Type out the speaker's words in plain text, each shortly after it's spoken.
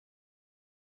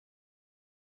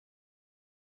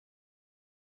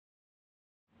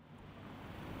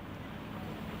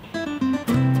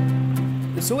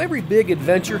So every big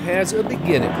adventure has a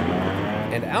beginning,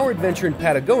 and our adventure in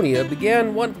Patagonia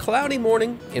began one cloudy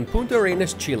morning in Punta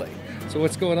Arenas, Chile. So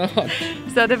what's going on?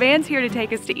 So the van's here to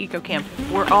take us to Eco Camp.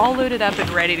 We're all loaded up and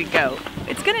ready to go.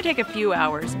 It's gonna take a few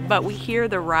hours, but we hear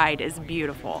the ride is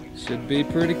beautiful. Should be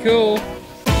pretty cool.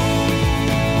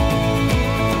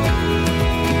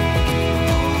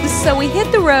 So we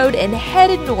hit the road and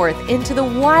headed north into the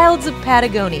wilds of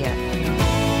Patagonia.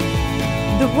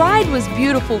 The ride was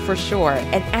beautiful for sure,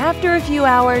 and after a few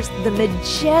hours, the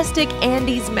majestic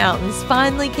Andes Mountains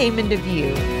finally came into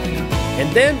view.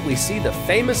 And then we see the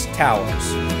famous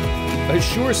towers, a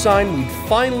sure sign we'd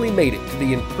finally made it to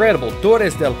the incredible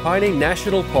Torres del Paine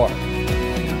National Park,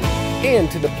 and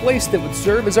to the place that would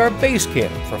serve as our base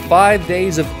camp for 5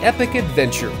 days of epic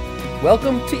adventure.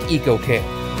 Welcome to Eco Camp.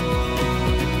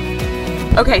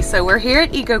 Okay, so we're here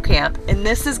at Eco Camp, and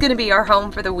this is gonna be our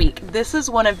home for the week. This is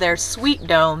one of their sweet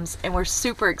domes, and we're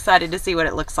super excited to see what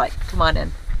it looks like. Come on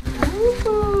in.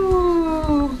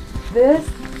 Ooh, this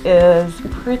is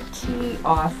pretty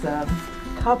awesome.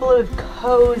 Couple of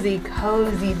cozy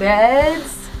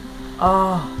beds.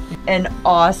 Oh, an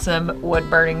awesome wood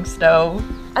burning stove.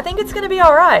 I think it's gonna be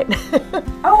all right.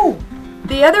 Oh,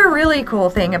 the other really cool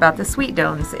thing about the Sweet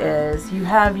Domes is you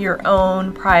have your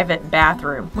own private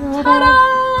bathroom.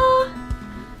 Ta-da!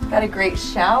 Got a great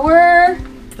shower.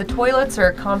 The toilets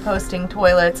are composting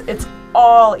toilets. It's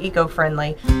all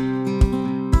eco-friendly.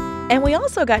 And we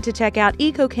also got to check out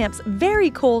Eco Camp's very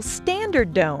cool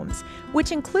standard domes,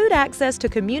 which include access to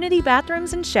community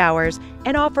bathrooms and showers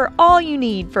and offer all you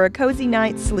need for a cozy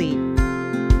night's sleep.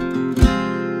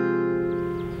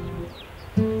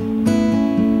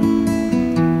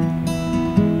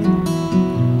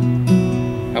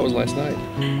 How was last night?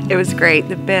 It was great.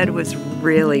 The bed was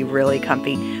really, really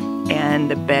comfy,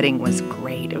 and the bedding was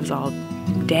great. It was all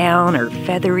down or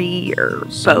feathery or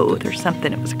both or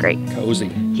something. It was great.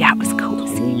 Cozy. Yeah, it was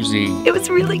cozy. Cozy. It was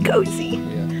really cozy.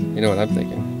 Yeah. You know what I'm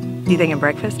thinking? You thinking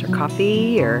breakfast or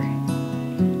coffee, or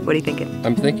what are you thinking?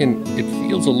 I'm thinking it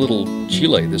feels a little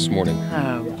Chile this morning.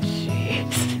 Oh,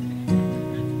 jeez.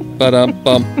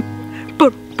 Ba-dum-bum.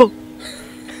 Boom.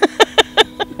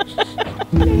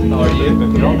 How are you?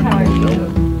 Good. How are you?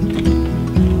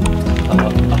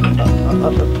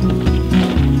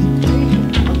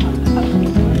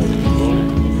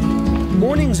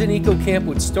 Mornings in Eco Camp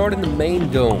would start in the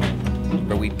main dome,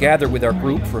 where we'd gather with our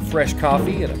group for fresh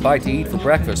coffee and a bite to eat for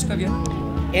breakfast,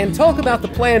 and talk about the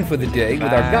plan for the day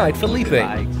with our guide Felipe.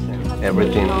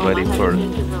 Everything ready for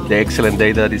the excellent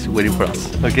day that is waiting for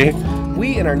us, okay?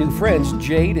 We and our new friends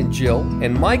Jade and Jill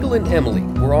and Michael and Emily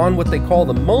were on what they call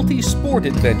the Multisport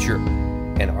adventure,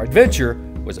 and our adventure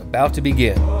was about to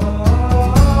begin.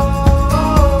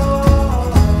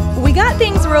 We got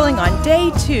things rolling on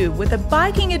day 2 with a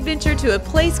biking adventure to a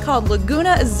place called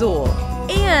Laguna Azul,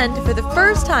 and for the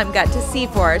first time got to see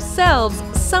for ourselves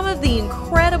some of the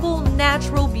incredible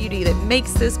natural beauty that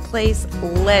makes this place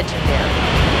legendary.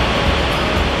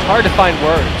 It's hard to find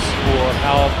words for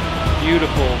how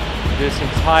beautiful this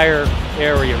entire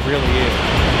area really is.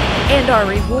 And our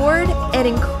reward, an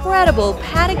incredible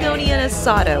Patagonian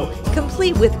asado,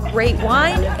 complete with great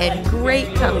wine and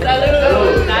great company.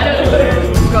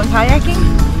 We're going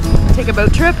kayaking, take a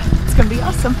boat trip. It's gonna be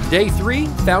awesome. Day 3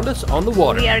 found us on the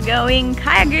water. We are going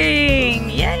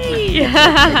kayaking, yay!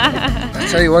 I'll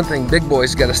tell you one thing, big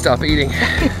boys gotta stop eating.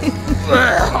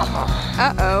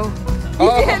 Uh-oh.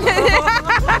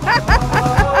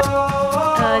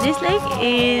 This lake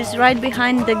is right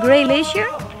behind the Gray Glacier.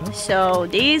 So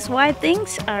these white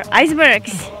things are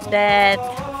icebergs that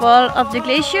fall off the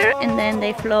glacier, and then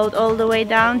they float all the way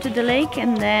down to the lake,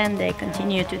 and then they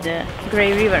continue to the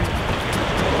Gray River.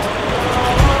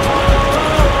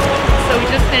 So we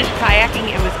just finished kayaking.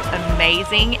 It was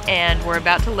amazing, and we're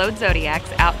about to load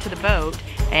Zodiacs out to the boat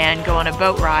and go on a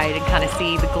boat ride and kind of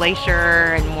see the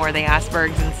glacier and more of the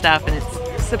icebergs and stuff, and it's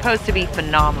supposed to be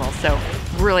phenomenal. So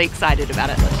really excited about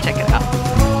it. Let's check it out.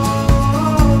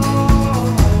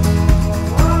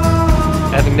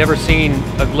 Having never seen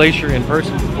a glacier in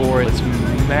person before, it's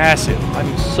massive. I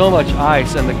mean, so much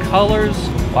ice, and the colors,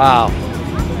 wow.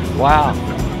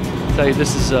 I tell you,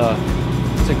 this is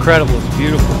it's incredible. It's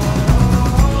beautiful.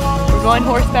 We're going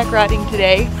horseback riding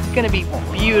today. It's gonna be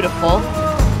beautiful.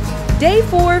 Day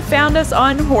 4 found us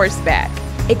on horseback,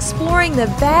 exploring the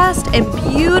vast and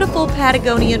beautiful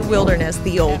Patagonian wilderness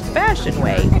the old-fashioned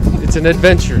way. It's an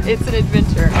adventure. It's an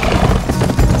adventure.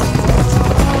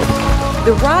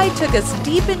 The ride took us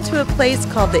deep into a place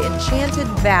called the Enchanted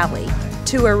Valley,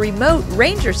 to a remote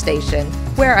ranger station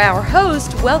where our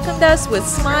host welcomed us with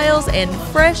smiles and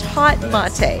fresh hot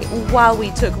mate while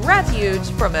we took refuge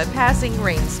from a passing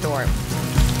rainstorm.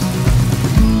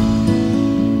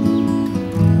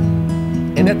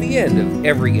 And at the end of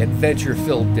every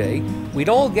adventure-filled day, we'd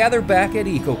all gather back at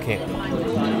Eco Camp.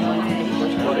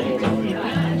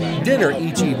 Dinner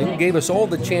each evening gave us all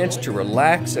the chance to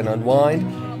relax and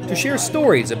unwind, to share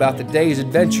stories about the day's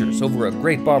adventures over a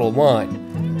great bottle of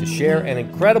wine, to share an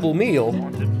incredible meal,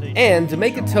 and to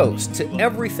make a toast to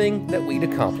everything that we'd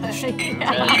accomplished. And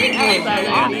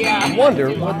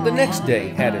wonder what the next day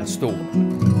had in store.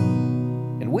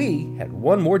 And we had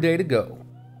one more day to go.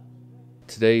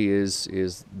 Today is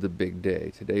the big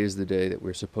day. Today is the day that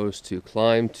we're supposed to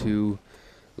climb to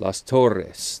Las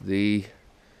Torres, the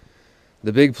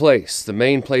big place, the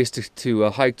main place to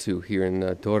hike to here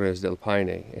in Torres del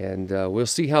Paine. And we'll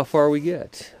see how far we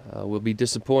get. We'll be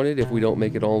disappointed if we don't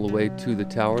make it all the way to the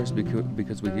towers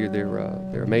because we hear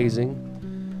they're amazing.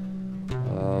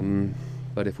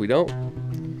 But if we don't,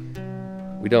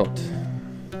 we don't.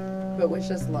 But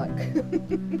wish us luck.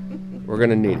 We're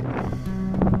gonna need it.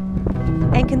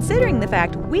 And considering the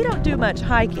fact we don't do much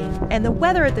hiking and the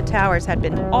weather at the towers had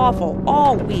been awful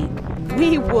all week,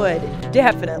 we would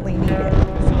definitely need it.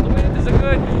 So the wind is a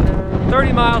good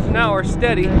 30 miles an hour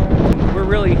steady. We're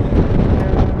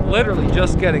literally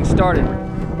just getting started.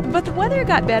 But the weather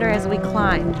got better as we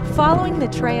climbed, following the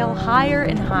trail higher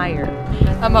and higher.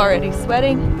 I'm already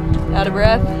sweating, out of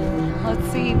breath. Let's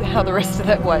see how the rest of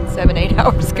that, 7-8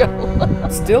 hours go.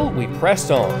 Still, we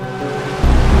pressed on.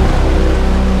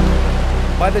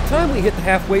 By the time we hit the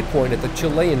halfway point at the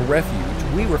Chilean refuge,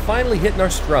 we were finally hitting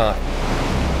our stride,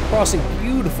 crossing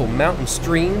beautiful mountain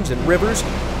streams and rivers,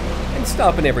 and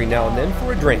stopping every now and then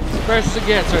for a drink. Fresh as it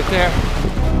gets right there.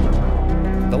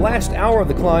 The last hour of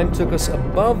the climb took us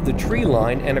above the tree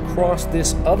line and across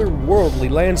this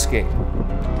otherworldly landscape,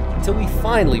 until we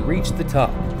finally reached the top,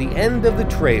 the end of the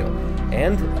trail,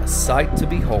 and a sight to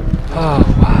behold. Oh,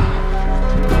 wow.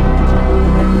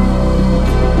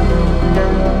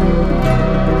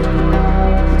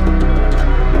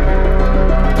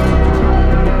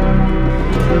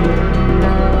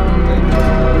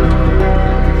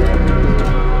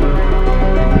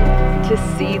 To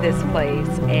see this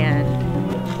place and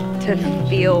to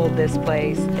feel this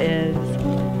place is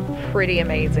pretty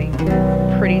amazing,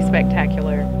 pretty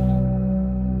spectacular.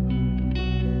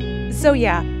 So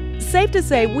yeah, safe to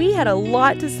say we had a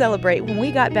lot to celebrate when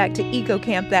we got back to Eco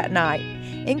Camp that night,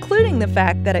 including the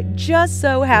fact that it just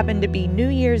so happened to be New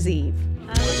Year's Eve.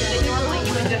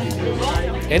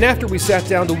 And after we sat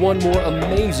down to one more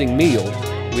amazing meal,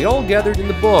 we all gathered in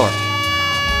the barn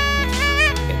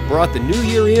and brought the new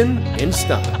year in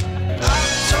style.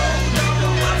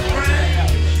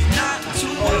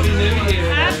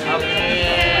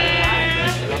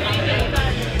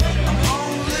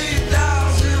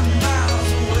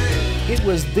 It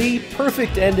was the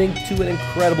perfect ending to an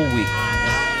incredible week.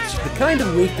 The kind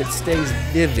of week that stays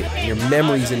vivid in your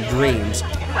memories and dreams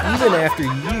even after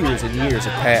years and years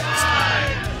have passed.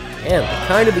 And the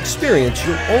kind of experience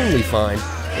you'll only find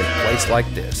in a place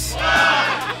like this.